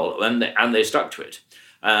Khalkhin Gol, and they stuck to it.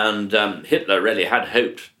 And Hitler really had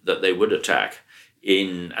hoped that they would attack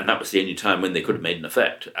and that was the only time when they could have made an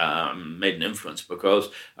effect, made an influence, because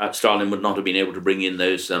Stalin would not have been able to bring in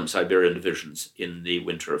those Siberian divisions in the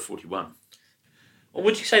winter of 41. Well,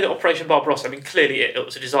 would you say that Operation Barbarossa, clearly it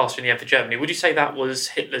was a disaster in the end for Germany, would you say that was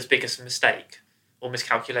Hitler's biggest mistake or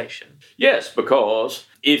miscalculation? Yes, because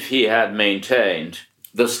if he had maintained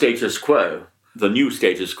the status quo, the new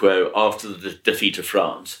status quo after the defeat of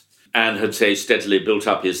France, and had, say, steadily built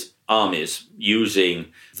up his armies using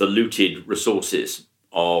the looted resources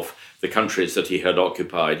of the countries that he had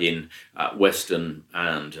occupied in Western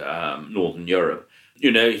and Northern Europe,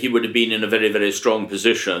 he would have been in a very, very strong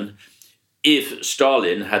position if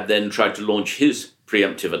Stalin had then tried to launch his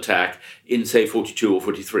preemptive attack in, say, 42 or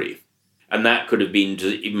 43. And that could have been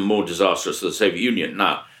even more disastrous for the Soviet Union.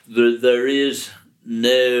 Now, there is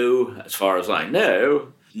no, as far as I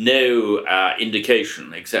know, no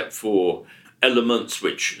indication except for elements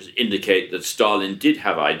which indicate that Stalin did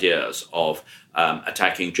have ideas of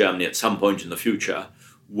attacking Germany at some point in the future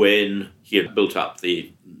when he had built up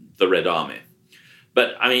the Red Army.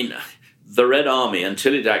 But, the Red Army,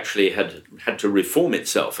 until it actually had to reform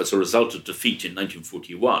itself as a result of defeat in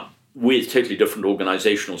 1941, with totally different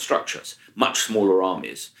organizational structures, much smaller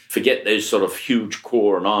armies. Forget those sort of huge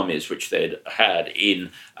corps and armies which they'd had in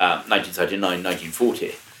 1939,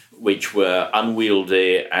 1940, which were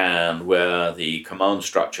unwieldy and where the command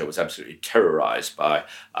structure was absolutely terrorized by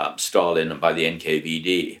Stalin and by the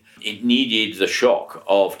NKVD. It needed the shock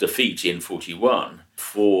of defeat in 41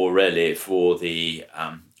 for the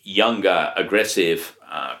younger, aggressive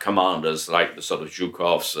commanders like the sort of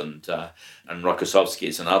Zhukovs and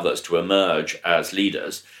Rokossovskis and others to emerge as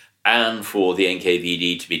leaders, and for the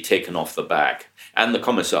NKVD to be taken off the back, and the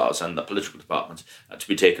commissars and the political departments to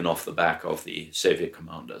be taken off the back of the Soviet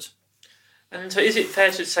commanders. And so is it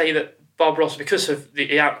fair to say that Barbarossa, because of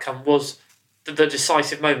the outcome, was the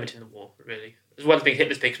decisive moment in the war, really? as well as being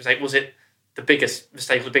Hitler's biggest mistake, was it the biggest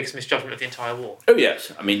mistake or the biggest misjudgment of the entire war? Oh,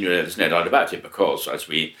 yes. I mean, there's no doubt about it, because as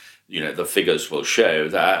we, the figures will show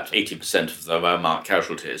that 80% of the Wehrmacht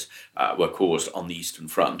casualties were caused on the Eastern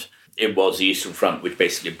Front. It was the Eastern Front which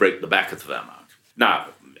basically broke the back of the Wehrmacht. Now,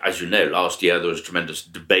 as you know, last year there was a tremendous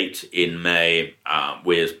debate in May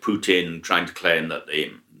with Putin trying to claim that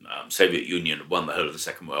the Soviet Union had won the whole of the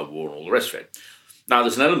Second World War and all the rest of it. Now,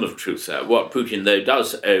 there's an element of truth there. What Putin, though,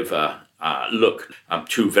 does overlook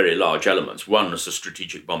two very large elements. One is the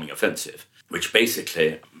strategic bombing offensive, which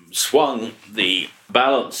basically swung the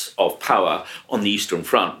balance of power on the Eastern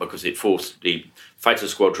Front, because it forced the fighter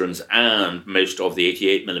squadrons and most of the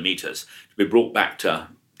 88 millimeters to be brought back to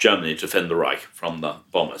Germany to defend the Reich from the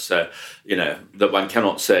bombers. So, that one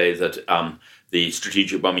cannot say that the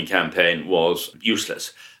strategic bombing campaign was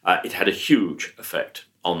useless. It had a huge effect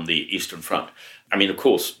on the Eastern Front. I mean, of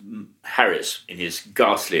course, Harris, in his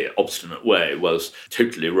ghastly, obstinate way, was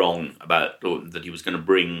totally wrong about that he was going to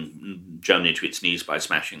bring Germany to its knees by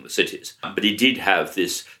smashing the cities. But he did have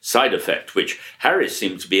this side effect, which Harris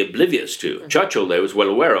seemed to be oblivious to. Churchill, though, was well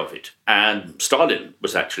aware of it. And Stalin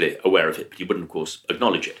was actually aware of it, but he wouldn't, of course,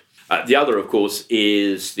 acknowledge it. The other, of course,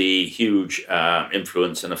 is the huge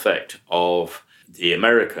influence and effect of the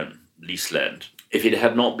American lease land. If it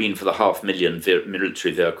had not been for the 500,000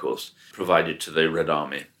 military vehicles provided to the Red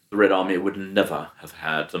Army, the Red Army would never have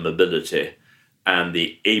had the mobility and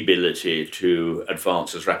the ability to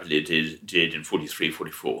advance as rapidly as it did in 43,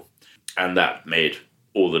 44. And that made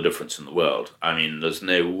all the difference in the world. I mean, there's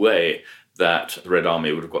no way that the Red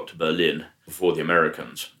Army would have got to Berlin before the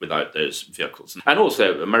Americans without those vehicles. And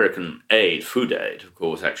also, American aid, food aid, of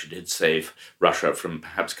course, actually did save Russia from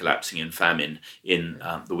perhaps collapsing in famine in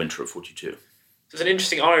the winter of 42. There's an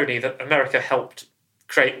interesting irony that America helped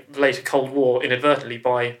create the later Cold War inadvertently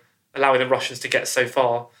by allowing the Russians to get so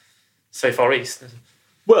far east.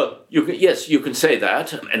 Well, you can say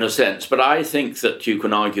that in a sense, but I think that you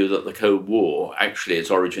can argue that the Cold War, actually,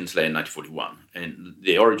 its origins lay in 1941. And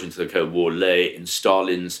the origins of the Cold War lay in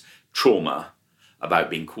Stalin's trauma about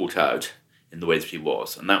being caught out in the way that he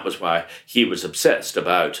was. And that was why he was obsessed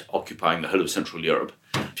about occupying the whole of Central Europe,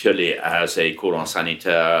 purely as a cordon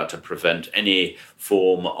sanitaire to prevent any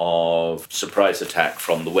form of surprise attack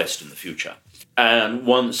from the West in the future. And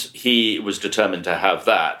once he was determined to have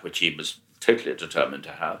that, which he was totally determined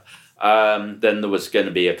to have, then there was going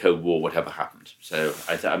to be a Cold War, whatever happened. So,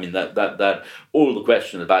 I mean, that all the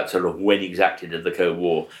questions about sort of when exactly did the Cold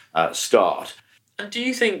War start. And do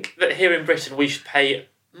you think that here in Britain we should pay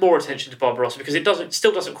more attention to Barbarossa, because it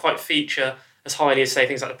still doesn't quite feature as highly as, say,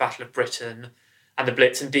 things like the Battle of Britain and the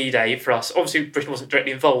Blitz and D-Day for us? Obviously, Britain wasn't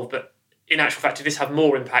directly involved, but in actual fact, did this have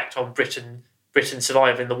more impact on Britain's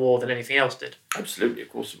survival in the war than anything else did? Absolutely, of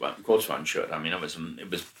course one should. I mean, it was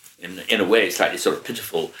in a way slightly sort of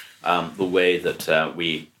pitiful the way that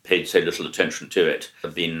we paid so little attention to it. There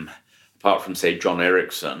have been, apart from, say, John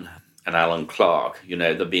Ericsson and Alan Clark,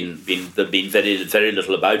 there've been very, very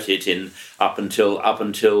little about it up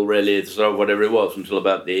until really sort of whatever it was, until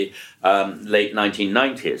about the late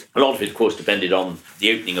 1990s. A lot of it, of course, depended on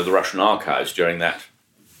the opening of the Russian archives during that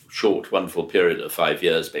short, wonderful period of 5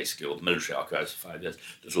 years, basically, or the military archives for 5 years,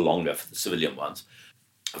 a little longer for the civilian ones.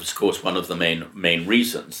 It was, of course, one of the main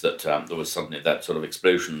reasons that there was suddenly that sort of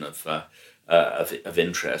explosion of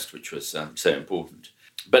interest, which was so important.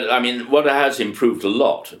 But, I mean, what has improved a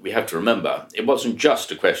lot, we have to remember, it wasn't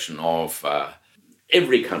just a question of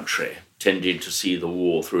every country tended to see the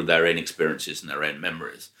war through their own experiences and their own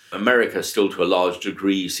memories. America still, to a large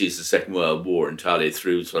degree, sees the Second World War entirely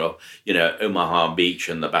through sort of, Omaha Beach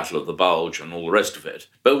and the Battle of the Bulge and all the rest of it.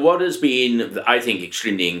 But what has been, I think,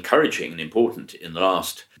 extremely encouraging and important in the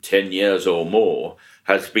last 10 years or more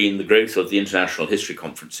has been the growth of the international history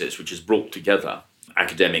conferences, which has brought together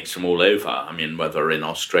academics from all over, I mean, whether in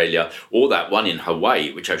Australia or that one in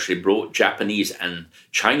Hawaii, which actually brought Japanese and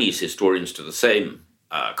Chinese historians to the same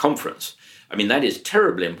conference. I mean, that is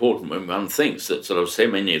terribly important when one thinks that sort of so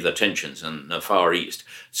many of the tensions in the Far East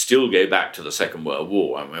still go back to the Second World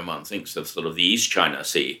War, and when one thinks of sort of the East China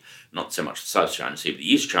Sea, not so much the South China Sea, but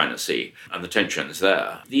the East China Sea and the tensions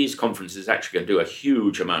there, these conferences actually can do a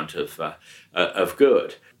huge amount of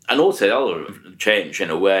good. And also the other change, in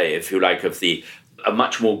a way, if you like, of a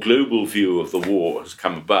much more global view of the war has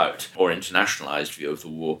come about, or internationalized view of the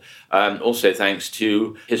war, also thanks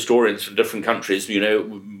to historians from different countries,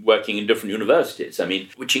 working in different universities,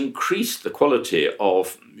 which increased the quality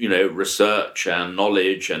of, research and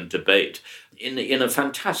knowledge and debate in a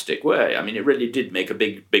fantastic way. I mean, it really did make a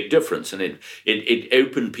big difference, and it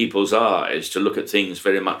opened people's eyes to look at things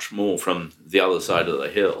very much more from the other side of the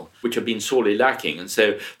hill, which had been sorely lacking. And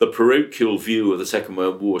so the parochial view of the Second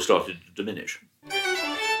World War started to diminish.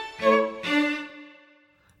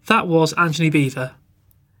 That was Anthony Beevor.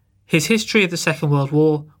 His History of the Second World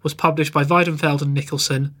War was published by Weidenfeld and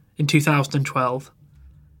Nicholson in 2012.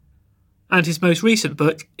 And his most recent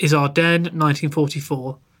book is Ardennes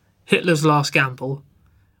 1944, Hitler's Last Gamble,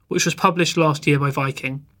 which was published last year by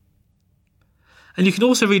Viking. And you can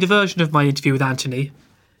also read a version of my interview with Anthony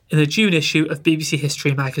in the June issue of BBC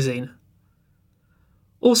History magazine.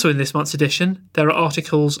 Also in this month's edition, there are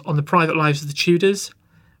articles on the private lives of the Tudors,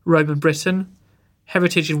 Roman Britain,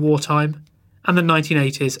 heritage in wartime, and the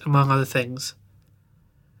 1980s, among other things.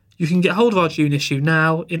 You can get hold of our June issue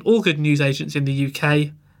now in all good newsagents in the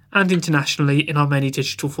UK and internationally in our many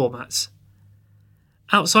digital formats.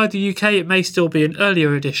 Outside the UK, it may still be an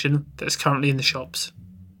earlier edition that's currently in the shops.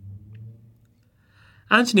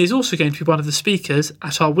 Anthony is also going to be one of the speakers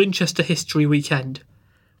at our Winchester History Weekend,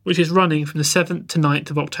 which is running from the 7th to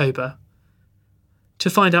 9th of October. To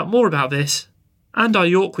find out more about this, and our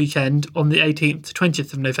York Weekend on the 18th to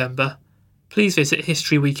 20th of November, please visit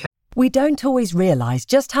History Weekend. We don't always realise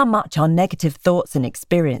just how much our negative thoughts and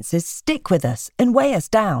experiences stick with us and weigh us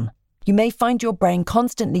down. You may find your brain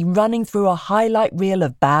constantly running through a highlight reel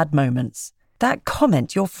of bad moments. That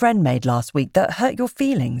comment your friend made last week that hurt your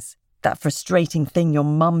feelings. That frustrating thing your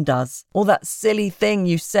mum does. Or that silly thing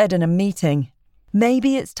you said in a meeting.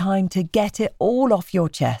 Maybe it's time to get it all off your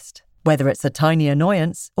chest. Whether it's a tiny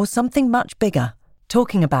annoyance or something much bigger,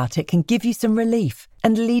 talking about it can give you some relief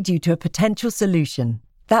and lead you to a potential solution.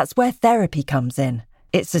 That's where therapy comes in.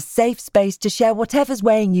 It's a safe space to share whatever's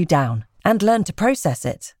weighing you down and learn to process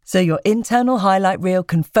it, so your internal highlight reel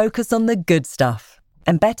can focus on the good stuff.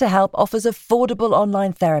 And BetterHelp offers affordable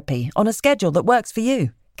online therapy on a schedule that works for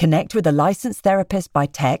you. Connect with a licensed therapist by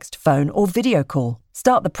text, phone, or video call.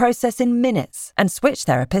 Start the process in minutes and switch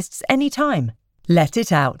therapists anytime. Let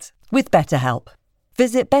it out with BetterHelp.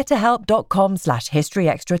 Visit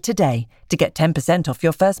betterhelp.com/historyextra today to get 10% off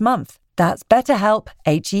your first month. That's BetterHelp,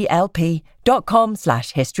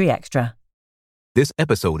 HELP.com/historyextra. This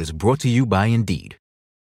episode is brought to you by Indeed.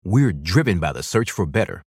 We're driven by the search for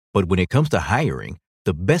better, but when it comes to hiring,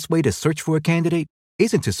 the best way to search for a candidate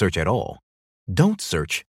isn't to search at all. Don't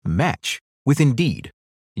search, match with Indeed.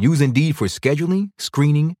 Use Indeed for scheduling,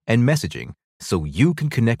 screening, and messaging so you can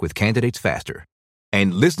connect with candidates faster.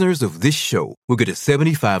 And listeners of this show will get a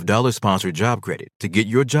 $75 sponsored job credit to get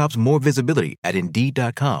your jobs more visibility at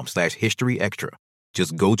Indeed.com/historyextra.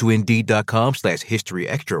 Just go to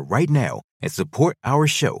Indeed.com/historyextra right now and support our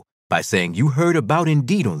show by saying you heard about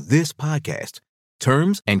Indeed on this podcast.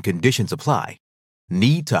 Terms and conditions apply.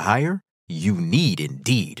 Need to hire? You need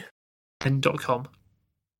Indeed. .com.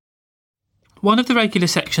 One of the regular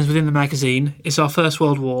sections within the magazine is our First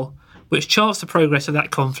World War, which charts the progress of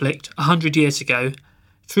that conflict 100 years ago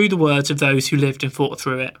through the words of those who lived and fought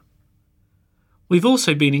through it. We've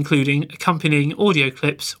also been including accompanying audio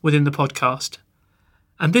clips within the podcast,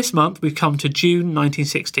 and this month we've come to June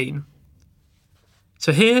 1916.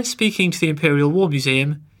 So here, speaking to the Imperial War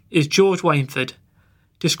Museum, is George Wainford,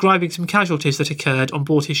 describing some casualties that occurred on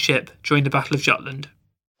board his ship during the Battle of Jutland.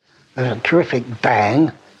 There was a terrific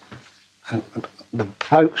bang, and the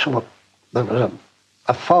forecastle, there was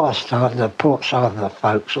a fire started at the port side of the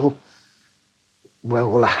forecastle, where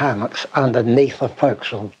all the hammocks underneath the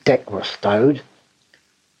forecastle deck were stowed.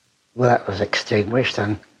 Well, that was extinguished,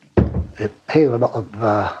 and you hear a lot of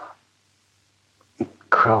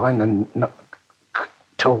crying and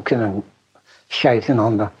talking and shaking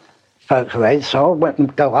on the forecastle edge. So I went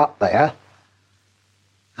and go up there,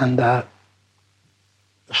 and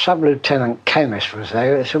Sub-Lieutenant Chemist was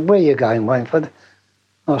there. He said, "Where are you going, Wainford?"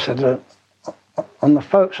 I said, "On the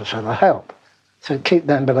forecastle," so the help. So keep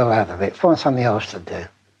them below out of it, find something else to do.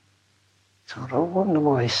 So I wonder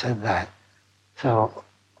why he said that. So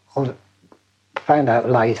I found out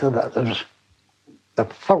later that there was the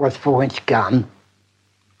 4-inch gun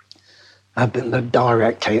had been the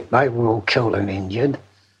direct hit. They were all killed and injured.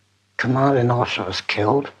 Commanding officer was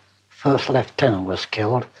killed. First lieutenant was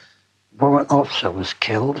killed. Warrant officer was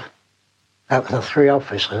killed. That was the 3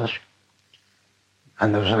 officers.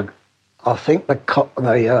 And there was I think the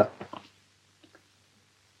coxswain at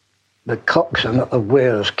the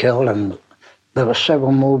wheel was killed, and there were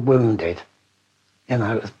several more wounded. You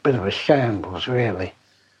know, it was a bit of a shambles, really.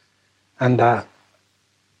 And I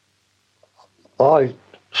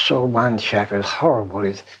saw one chap, it was horrible.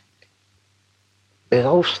 His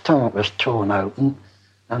whole stomach was torn open,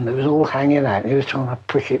 And it was all hanging out. He was trying to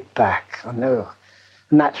push it back. I knew.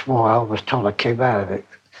 And that's why I was told to keep out of it.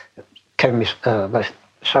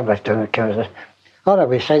 Somebody doing it, chemist said, oh,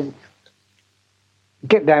 we said,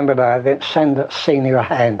 get down below, then send a senior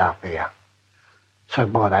hand up here. So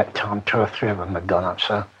by that time, 2 or 3 of them had gone up.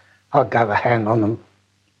 So I gave a hand on the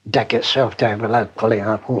deck itself down below, pulling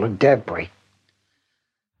up all the debris.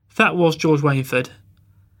 That was George Wainford.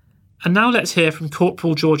 And now let's hear from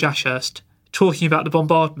Corporal George Ashurst talking about the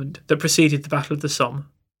bombardment that preceded the Battle of the Somme.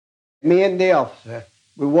 Me and the officer,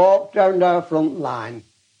 we walked down our front line,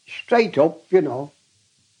 straight up, you know,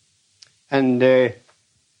 and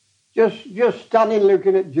just standing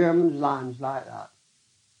looking at Germans' lines like that.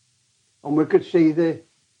 And we could see the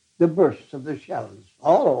bursts of the shells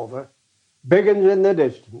all over, big ones in the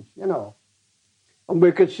distance, you know. And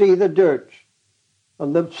we could see the dirt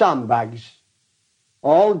and the sandbags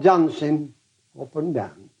all dancing up and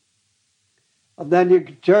down. And then you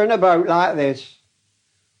could turn about like this,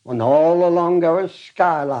 and all along our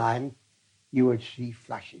skyline, you would see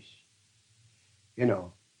flashes. You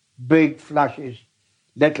know, big flashes,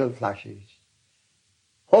 little flashes,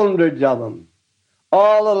 hundreds of them,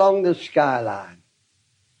 all along the skyline.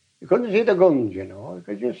 You couldn't see the guns, you know, you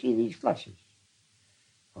could just see these flashes.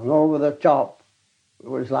 And over the top, it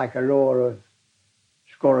was like a roar of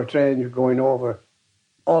score of trains going over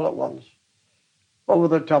all at once, over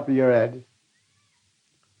the top of your head.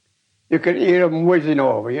 You could hear them whizzing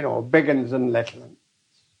over, you know, big ones and little ones.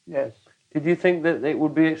 Yes. Did you think that it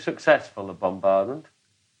would be successful, the bombardment?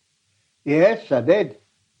 Yes, I did.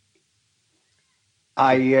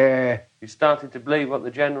 You started to believe what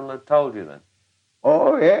the general had told you then?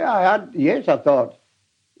 Oh, yeah, I thought,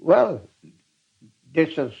 well,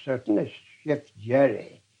 this is certainly shift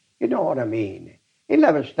Jerry. You know what I mean? He'll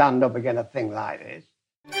never stand up against a thing like this.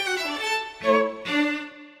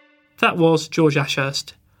 That was George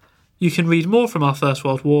Ashurst. You can read more from our First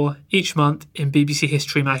World War each month in BBC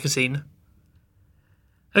History magazine.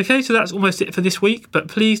 OK, so that's almost it for this week, but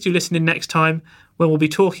please do listen in next time when we'll be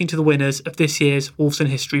talking to the winners of this year's Wolfson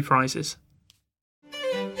History Prizes.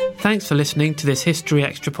 Thanks for listening to this History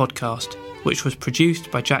Extra podcast, which was produced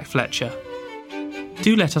by Jack Fletcher.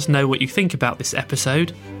 Do let us know what you think about this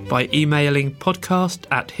episode by emailing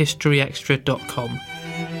podcast@historyextra.com,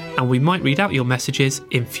 and we might read out your messages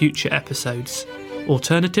in future episodes.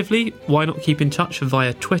 Alternatively, why not keep in touch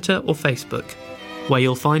via Twitter or Facebook, where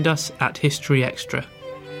you'll find us at History Extra.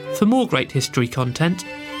 For more great history content,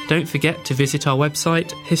 don't forget to visit our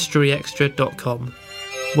website historyextra.com,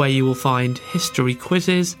 where you will find history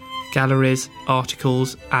quizzes, galleries,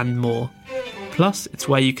 articles and more. Plus, it's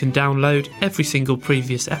where you can download every single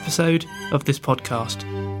previous episode of this podcast.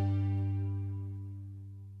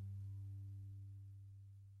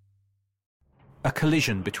 A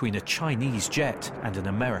collision between a Chinese jet and an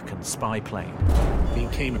American spy plane. He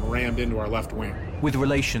came and rammed into our left wing. With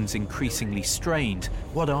relations increasingly strained,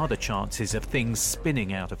 what are the chances of things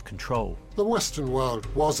spinning out of control? The Western world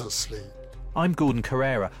was asleep. I'm Gordon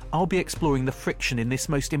Carrera. I'll be exploring the friction in this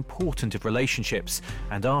most important of relationships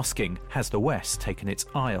and asking, has the West taken its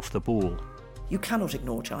eye off the ball? You cannot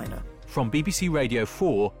ignore China. From BBC Radio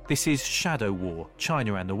 4, this is Shadow War,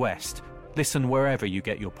 China and the West. Listen wherever you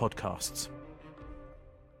get your podcasts.